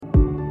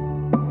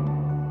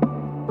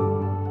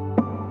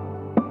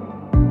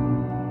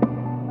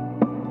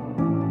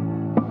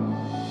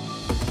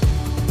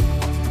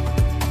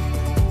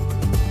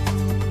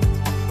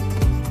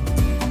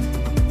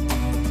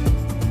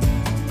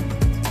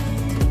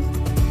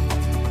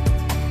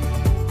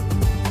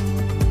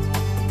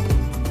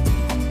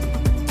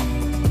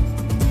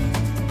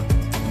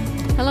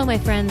my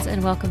friends,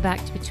 and welcome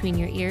back to Between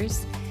Your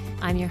Ears.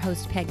 I'm your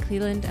host, Peg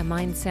Cleland, a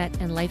mindset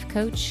and life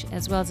coach,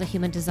 as well as a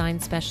human design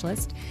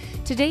specialist.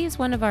 Today is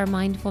one of our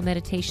mindful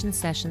meditation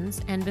sessions,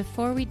 and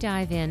before we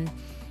dive in,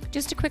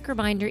 just a quick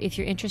reminder, if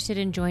you're interested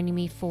in joining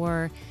me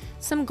for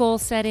some goal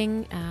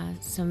setting,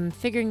 some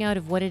figuring out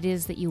of what it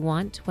is that you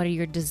want, what are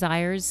your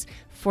desires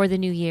for the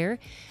new year,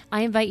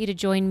 I invite you to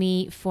join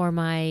me for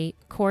my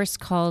course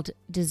called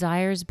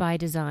Desires by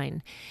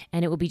Design.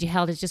 And it will be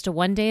held as just a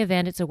one-day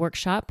event. It's a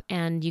workshop,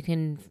 and you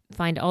can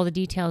find all the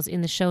details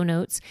in the show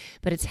notes.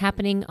 But it's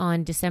happening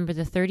on December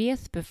the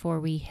 30th before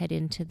we head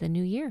into the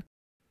new year.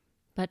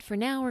 But for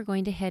now, we're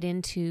going to head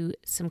into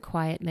some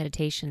quiet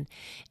meditation.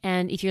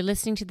 And if you're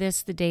listening to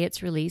this the day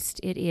it's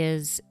released, it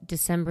is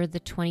December the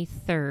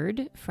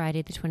 23rd,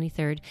 Friday the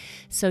 23rd.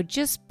 So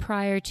just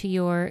prior to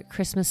your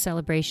Christmas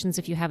celebrations,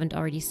 if you haven't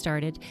already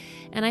started.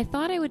 And I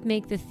thought I would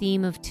make the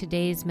theme of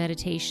today's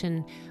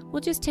meditation,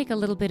 we'll just take a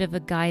little bit of a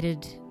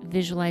guided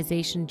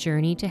visualization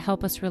journey to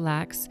help us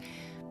relax,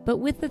 but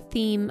with the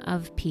theme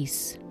of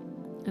peace,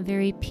 a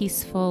very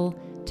peaceful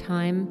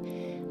time.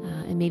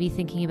 And maybe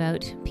thinking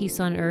about peace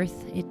on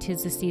earth. It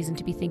is the season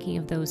to be thinking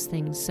of those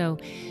things. So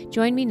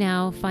join me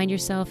now. Find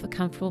yourself a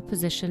comfortable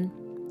position,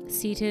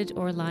 seated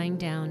or lying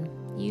down.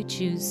 You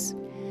choose.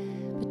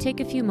 But take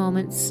a few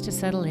moments to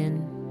settle in.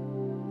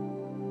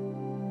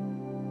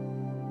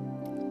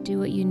 Do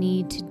what you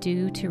need to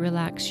do to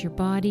relax your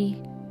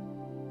body.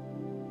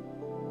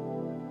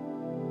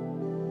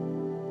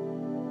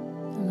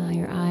 Allow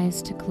your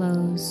eyes to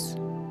close.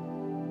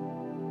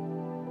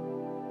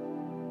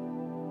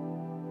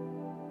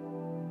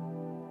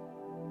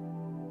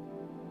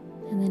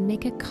 And then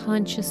make a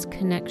conscious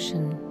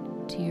connection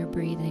to your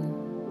breathing.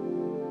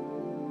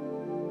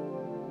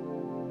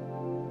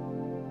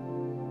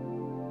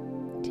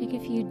 Take a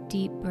few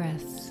deep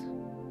breaths.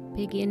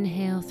 Big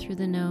inhale through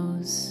the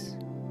nose.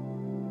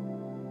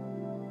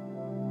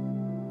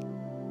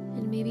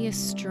 And maybe a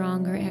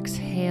stronger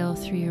exhale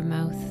through your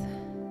mouth.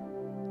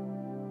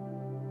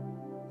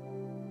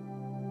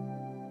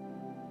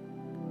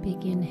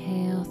 Big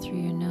inhale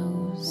through your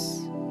nose.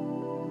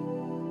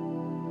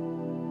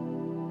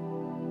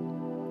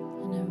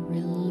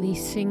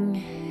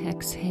 Releasing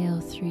exhale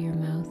through your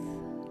mouth.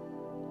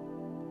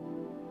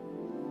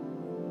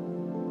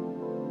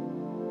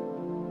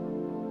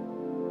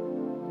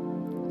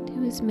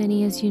 Do as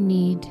many as you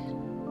need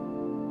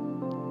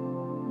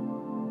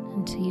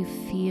until you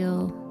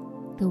feel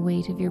the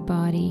weight of your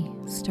body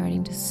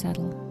starting to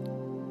settle.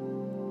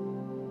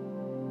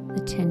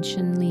 The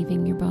tension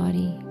leaving your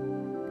body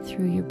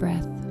through your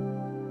breath.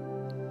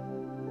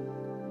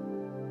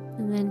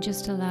 And then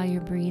just allow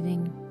your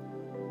breathing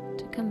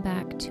to come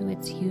back to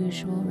its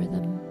usual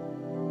rhythm.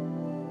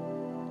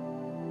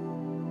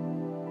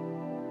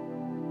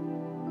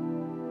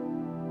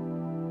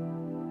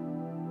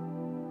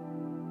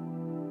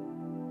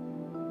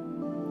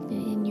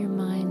 In your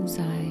mind's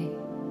eye,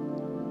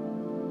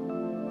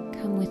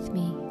 come with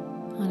me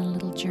on a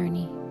little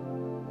journey.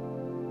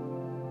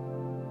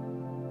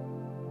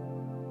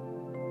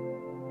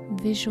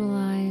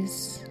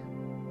 Visualize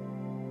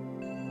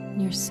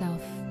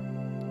yourself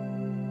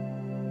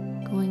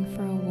going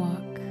for a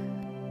walk.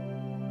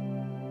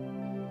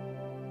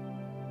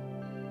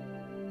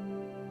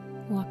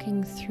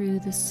 Walking through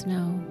the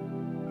snow.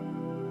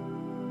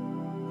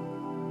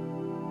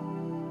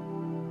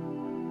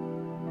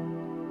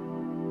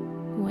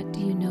 What do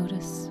you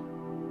notice?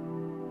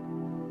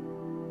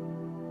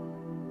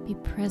 Be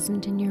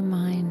present in your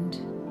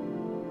mind.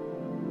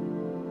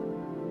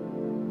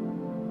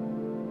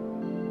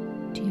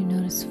 Do you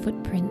notice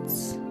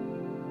footprints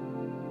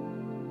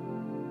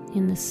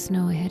in the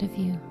snow ahead of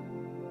you?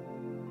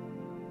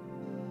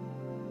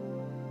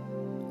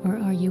 Or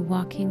are you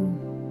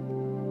walking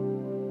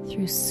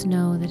through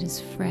snow that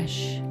is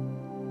fresh,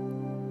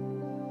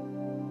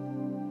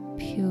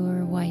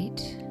 pure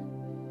white,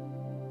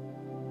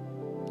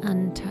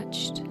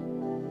 untouched?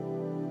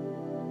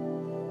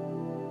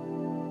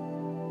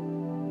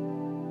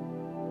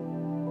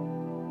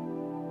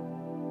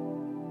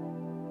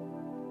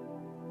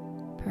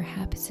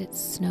 Perhaps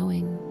it's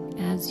snowing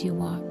as you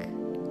walk.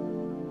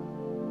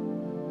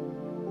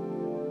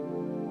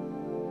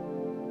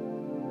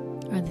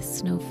 Are the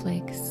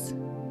snowflakes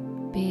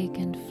big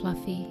and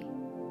fluffy,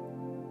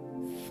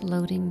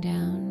 floating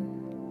down?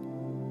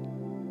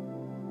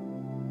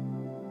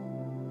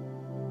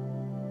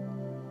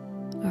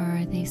 Or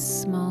are they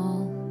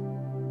small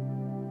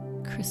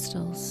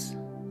crystals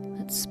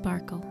that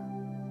sparkle?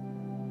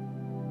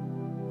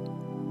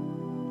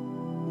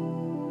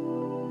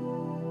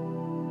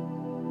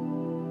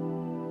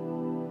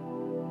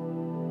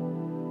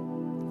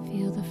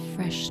 Feel the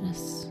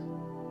freshness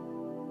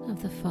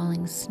of the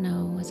falling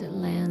snow as it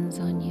lands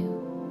on you.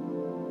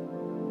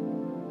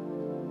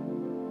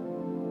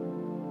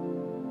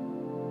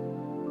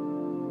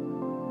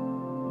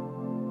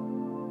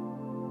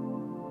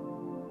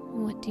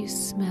 What do you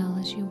smell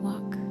as you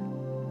walk?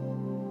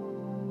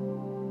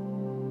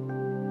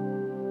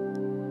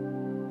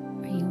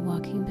 Are you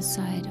walking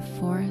beside a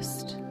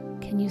forest?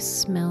 Can you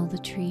smell the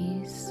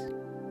trees?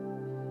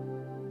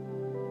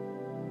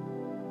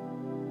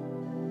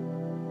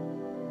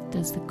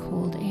 Does the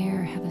cold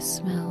air have a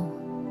smell?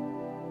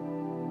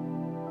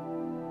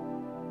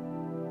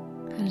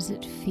 How does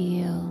it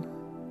feel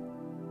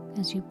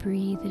as you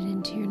breathe it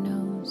into your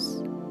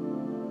nose?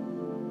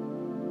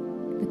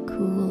 The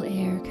cool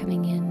air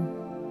coming in.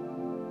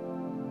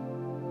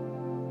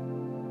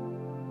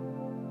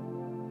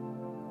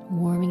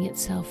 Warming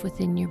itself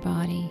within your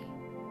body.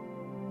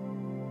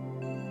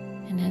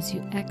 And as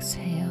you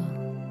exhale,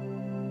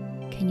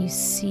 can you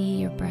see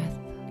your breath?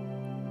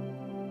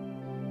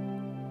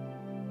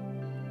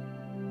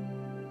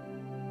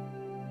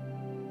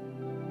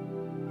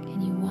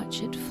 Can you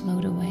watch it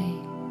float away?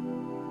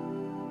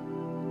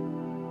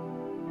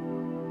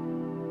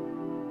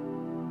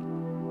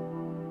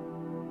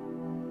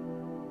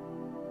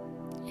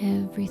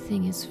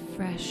 Everything is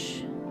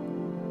fresh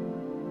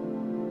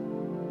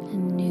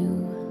and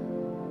new.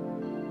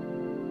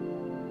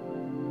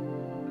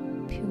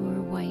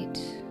 Pure white,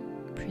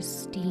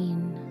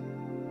 pristine.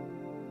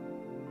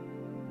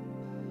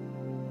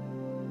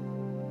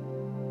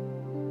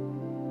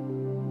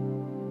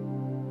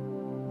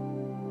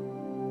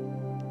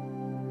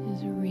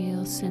 There's a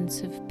real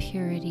sense of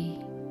purity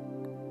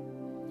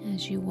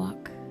as you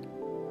walk.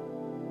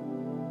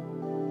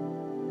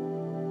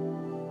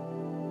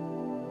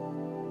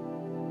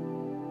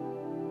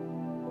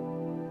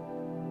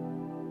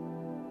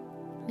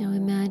 Now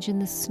imagine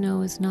the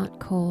snow is not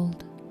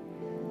cold,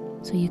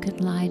 so you could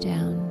lie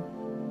down,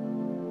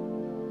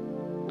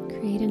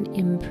 create an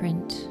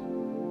imprint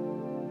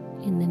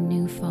in the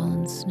new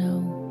fallen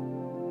snow.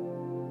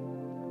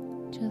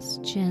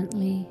 Just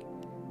gently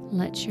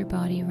let your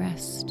body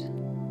rest.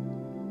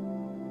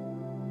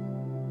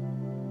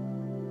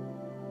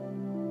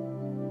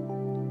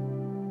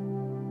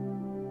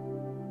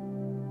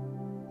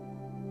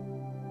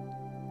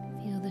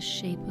 Feel the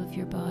shape of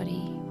your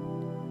body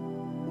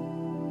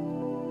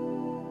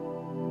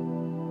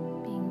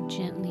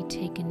gently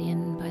taken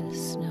in by the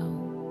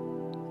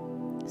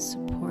snow,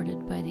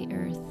 supported by the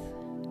earth.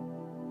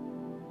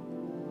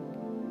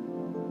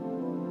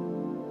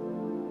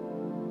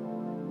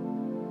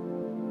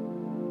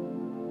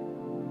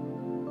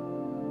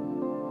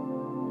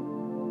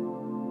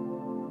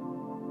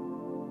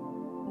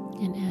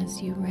 And as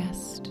you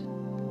rest,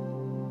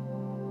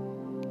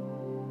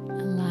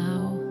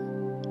 allow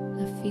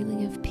a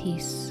feeling of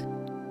peace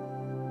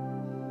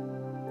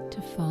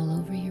to fall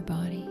over your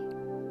body.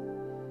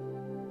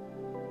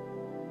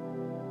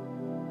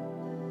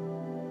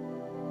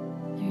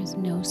 There's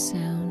no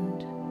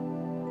sound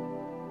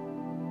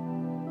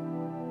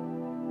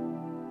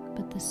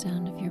but the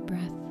sound of your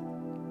breath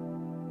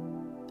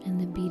and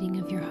the beating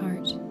of your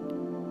heart.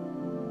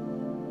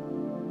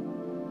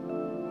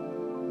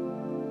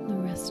 The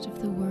rest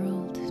of the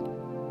world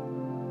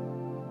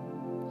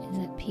is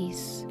at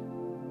peace.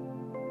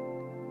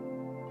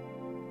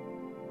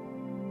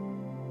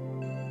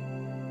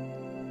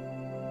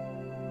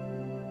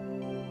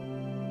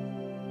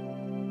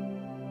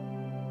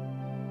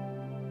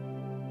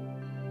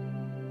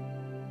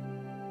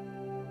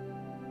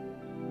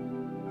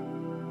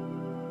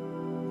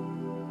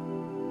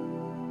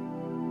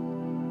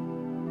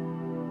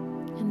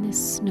 And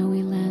this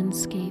snowy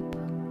landscape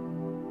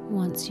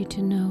wants you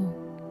to know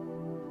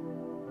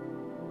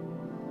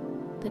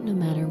that no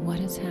matter what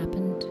has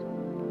happened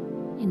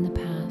in the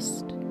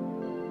past,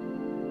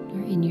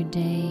 or in your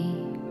day,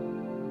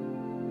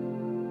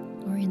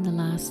 or in the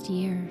last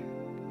year,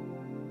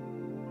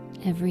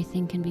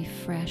 everything can be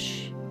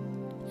fresh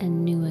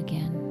and new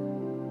again,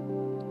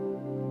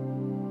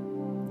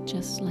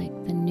 just like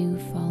the new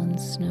fallen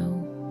snow.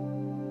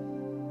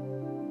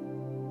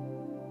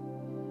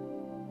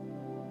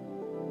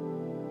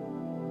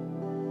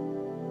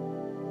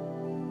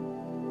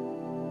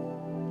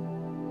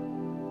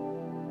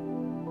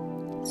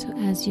 So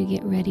as you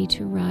get ready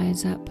to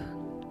rise up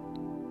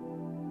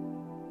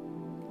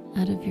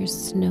out of your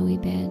snowy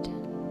bed,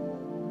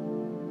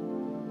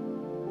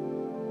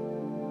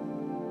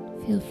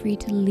 feel free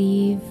to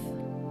leave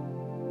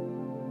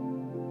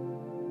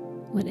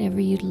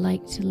whatever you'd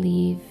like to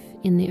leave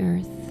in the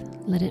earth.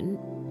 Let it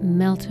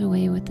melt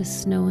away with the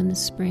snow in the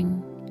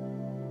spring.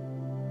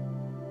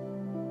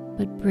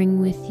 But bring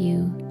with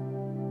you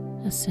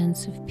a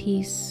sense of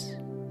peace,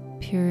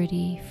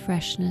 purity,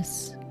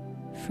 freshness,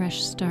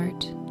 fresh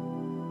start.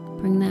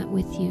 Bring that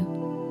with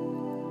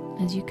you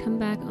as you come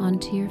back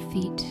onto your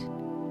feet,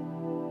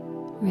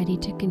 ready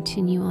to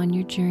continue on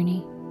your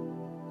journey.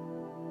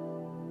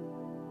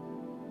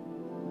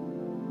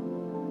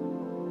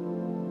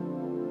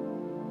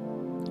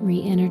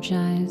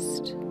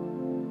 Re-energized,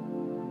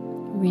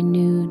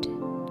 renewed,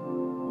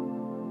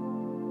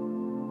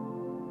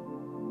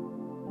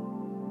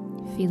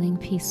 feeling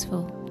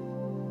peaceful.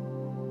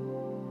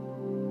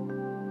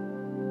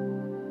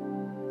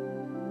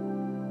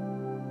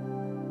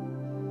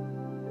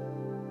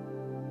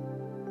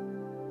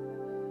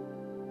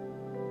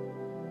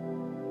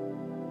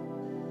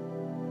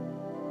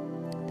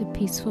 The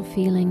peaceful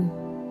feeling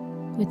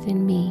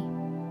within me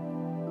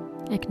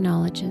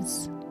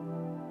acknowledges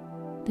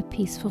the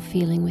peaceful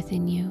feeling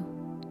within you.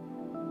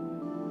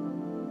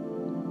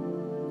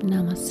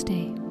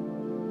 Namaste.